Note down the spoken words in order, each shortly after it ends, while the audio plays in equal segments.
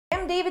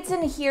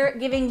Davidson here,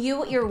 giving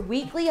you your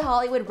weekly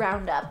Hollywood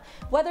roundup.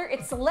 Whether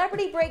it's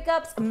celebrity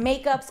breakups,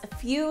 makeups,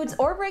 feuds,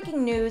 or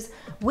breaking news,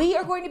 we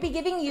are going to be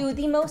giving you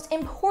the most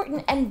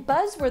important and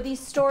buzzworthy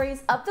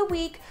stories of the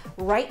week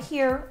right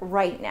here,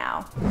 right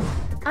now.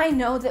 I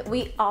know that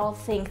we all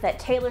think that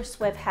Taylor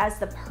Swift has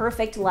the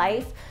perfect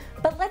life,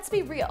 but let's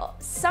be real,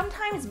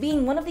 sometimes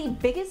being one of the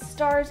biggest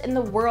stars in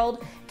the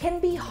world can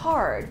be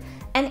hard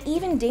and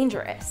even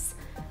dangerous.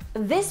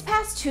 This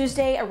past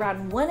Tuesday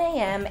around 1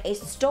 a.m., a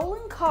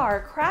stolen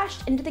car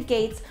crashed into the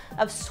gates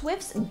of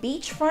Swift's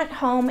beachfront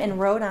home in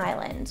Rhode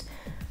Island.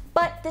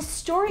 But the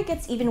story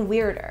gets even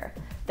weirder.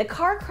 The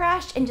car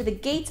crashed into the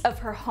gates of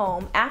her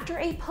home after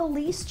a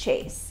police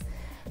chase.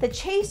 The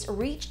chase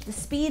reached the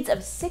speeds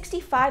of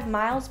 65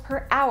 miles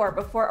per hour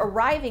before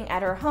arriving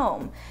at her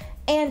home,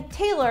 and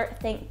Taylor,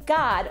 thank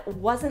God,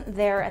 wasn't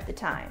there at the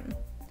time.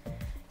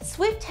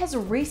 Swift has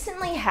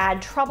recently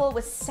had trouble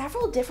with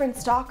several different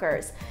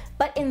stalkers,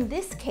 but in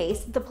this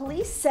case, the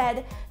police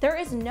said there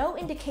is no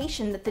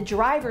indication that the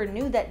driver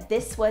knew that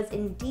this was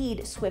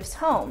indeed Swift's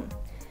home.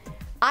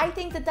 I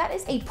think that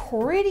is a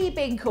pretty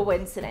big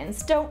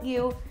coincidence, don't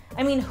you?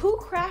 I mean, who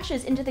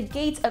crashes into the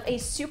gates of a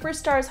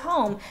superstar's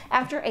home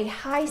after a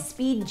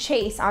high-speed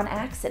chase on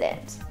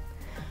accident?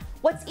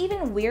 What's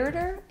even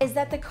weirder is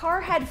that the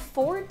car had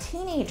 4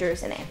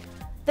 teenagers in it.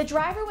 The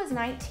driver was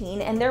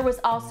 19, and there was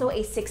also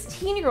a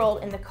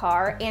 16-year-old in the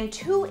car and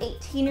 2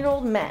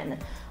 18-year-old men,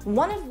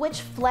 one of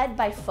which fled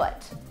by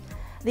foot.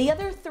 The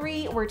other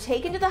 3 were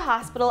taken to the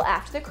hospital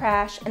after the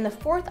crash, and the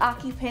 4th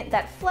occupant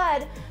that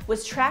fled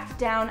was tracked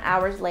down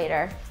hours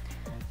later.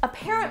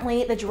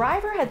 Apparently, the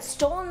driver had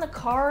stolen the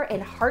car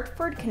in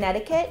Hartford,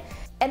 Connecticut,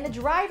 and the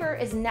driver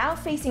is now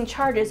facing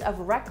charges of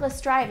reckless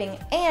driving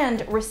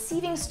and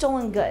receiving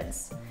stolen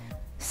goods.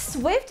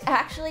 Swift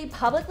actually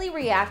publicly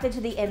reacted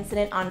to the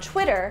incident on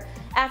Twitter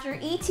after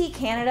ET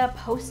Canada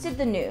posted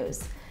the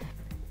news.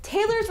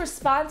 Taylor's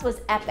response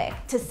was epic,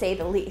 to say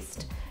the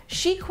least.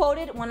 She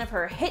quoted one of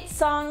her hit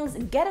songs,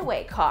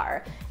 Getaway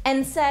Car,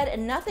 and said,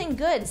 "Nothing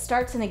good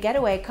starts in a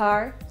getaway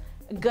car."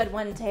 Good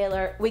one,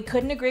 Taylor. We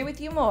couldn't agree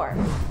with you more.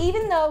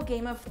 Even though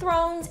Game of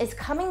Thrones is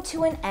coming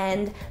to an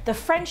end, the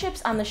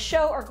friendships on the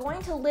show are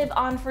going to live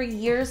on for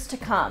years to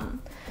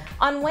come.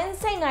 On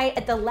Wednesday night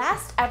at the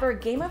last ever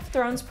Game of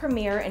Thrones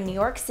premiere in New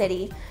York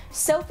City,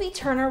 Sophie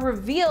Turner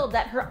revealed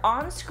that her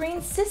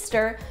on-screen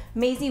sister,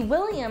 Maisie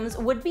Williams,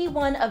 would be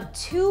one of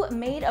 2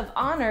 maid of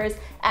honors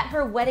at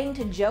her wedding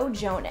to Joe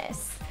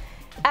Jonas.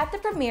 At the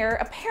premiere,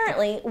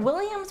 apparently,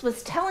 Williams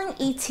was telling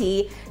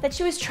ET that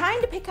she was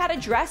trying to pick out a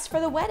dress for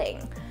the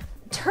wedding.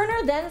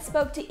 Turner then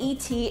spoke to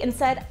ET and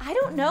said, "I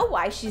don't know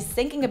why she's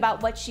thinking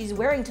about what she's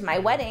wearing to my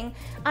wedding.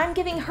 I'm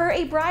giving her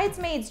a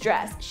bridesmaid's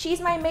dress.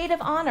 She's my maid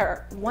of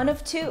honor, one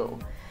of 2.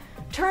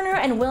 Turner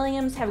and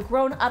Williams have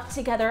grown up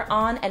together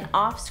on and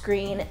off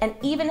screen and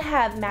even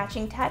have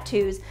matching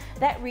tattoos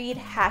that read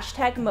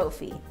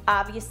 #Mophie.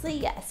 Obviously,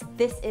 yes,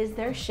 this is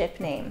their ship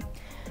name.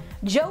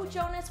 Joe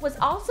Jonas was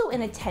also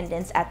in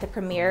attendance at the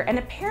premiere, and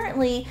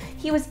apparently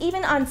he was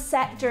even on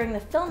set during the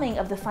filming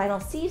of the final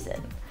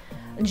season.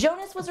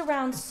 Jonas was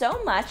around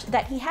so much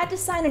that he had to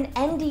sign an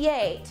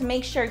NDA to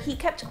make sure he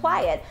kept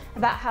quiet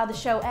about how the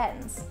show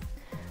ends.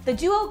 The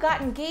duo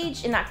got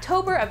engaged in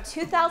October of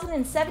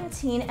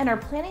 2017 and are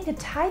planning to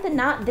tie the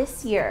knot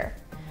this year.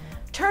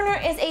 Turner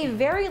is a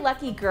very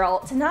lucky girl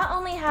to not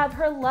only have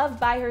her love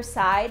by her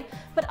side,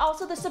 but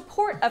also the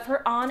support of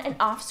her on and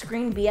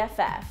off-screen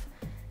BFF.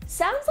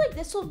 Sounds like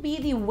this will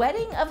be the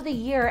wedding of the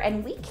year,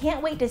 and we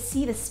can't wait to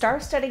see the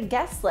star-studded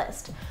guest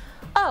list.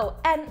 Oh,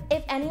 and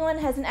if anyone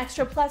has an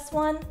extra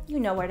 +1, you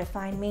know where to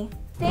find me.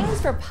 Things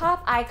for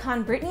pop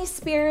icon Britney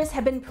Spears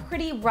have been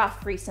pretty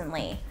rough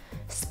recently.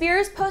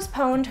 Spears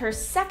postponed her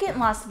 2nd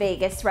Las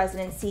Vegas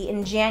residency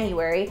in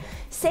January,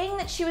 saying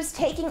that she was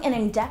taking an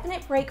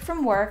indefinite break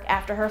from work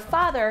after her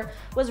father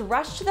was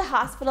rushed to the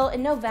hospital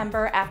in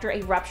November after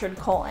a ruptured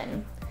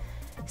colon.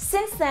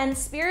 Since then,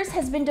 Spears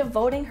has been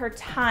devoting her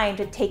time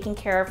to taking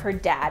care of her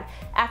dad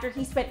after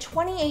he spent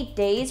 28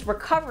 days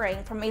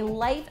recovering from a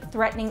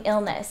life-threatening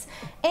illness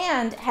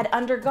and had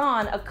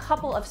undergone a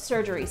couple of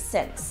surgeries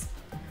since.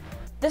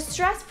 The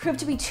stress proved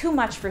to be too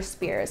much for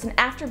Spears, and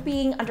after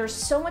being under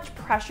so much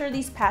pressure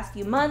these past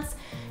few months,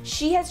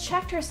 she has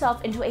checked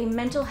herself into a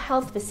mental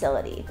health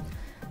facility.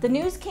 The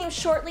news came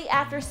shortly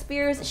after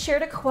Spears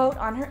shared a quote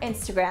on her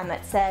Instagram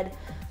that said,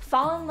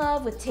 "Fall in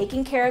love with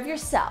taking care of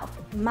yourself,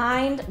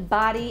 mind,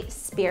 body,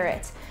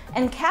 spirit,"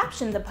 and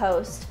captioned the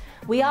post,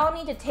 "We all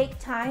need to take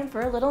time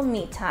for a little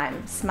me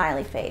time,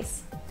 smiley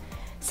face."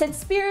 Since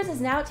Spears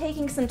is now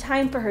taking some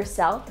time for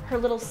herself, her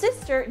little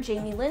sister,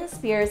 Jamie Lynn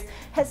Spears,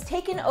 has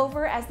taken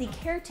over as the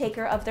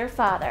caretaker of their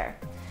father.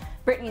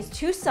 Britney's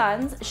 2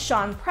 sons,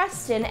 Sean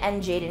Preston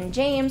and Jaden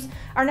James,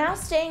 are now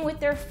staying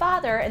with their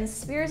father and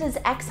Spears'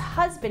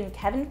 ex-husband,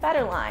 Kevin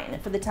Federline,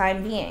 for the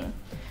time being.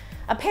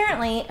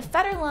 Apparently,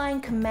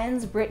 Federline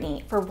commends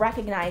Britney for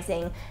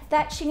recognizing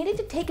that she needed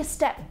to take a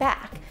step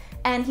back,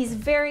 and he's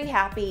very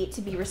happy to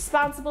be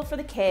responsible for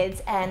the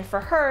kids and for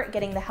her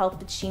getting the help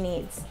that she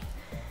needs.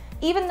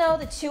 Even though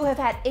the two have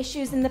had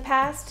issues in the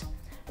past,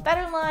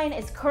 Federline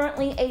is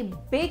currently a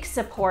big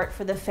support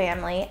for the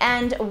family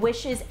and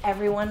wishes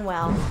everyone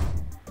well.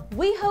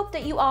 We hope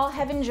that you all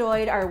have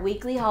enjoyed our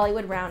weekly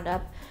Hollywood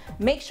Roundup.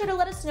 Make sure to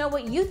let us know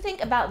what you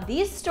think about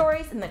these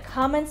stories in the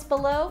comments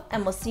below,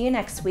 and we'll see you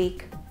next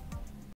week.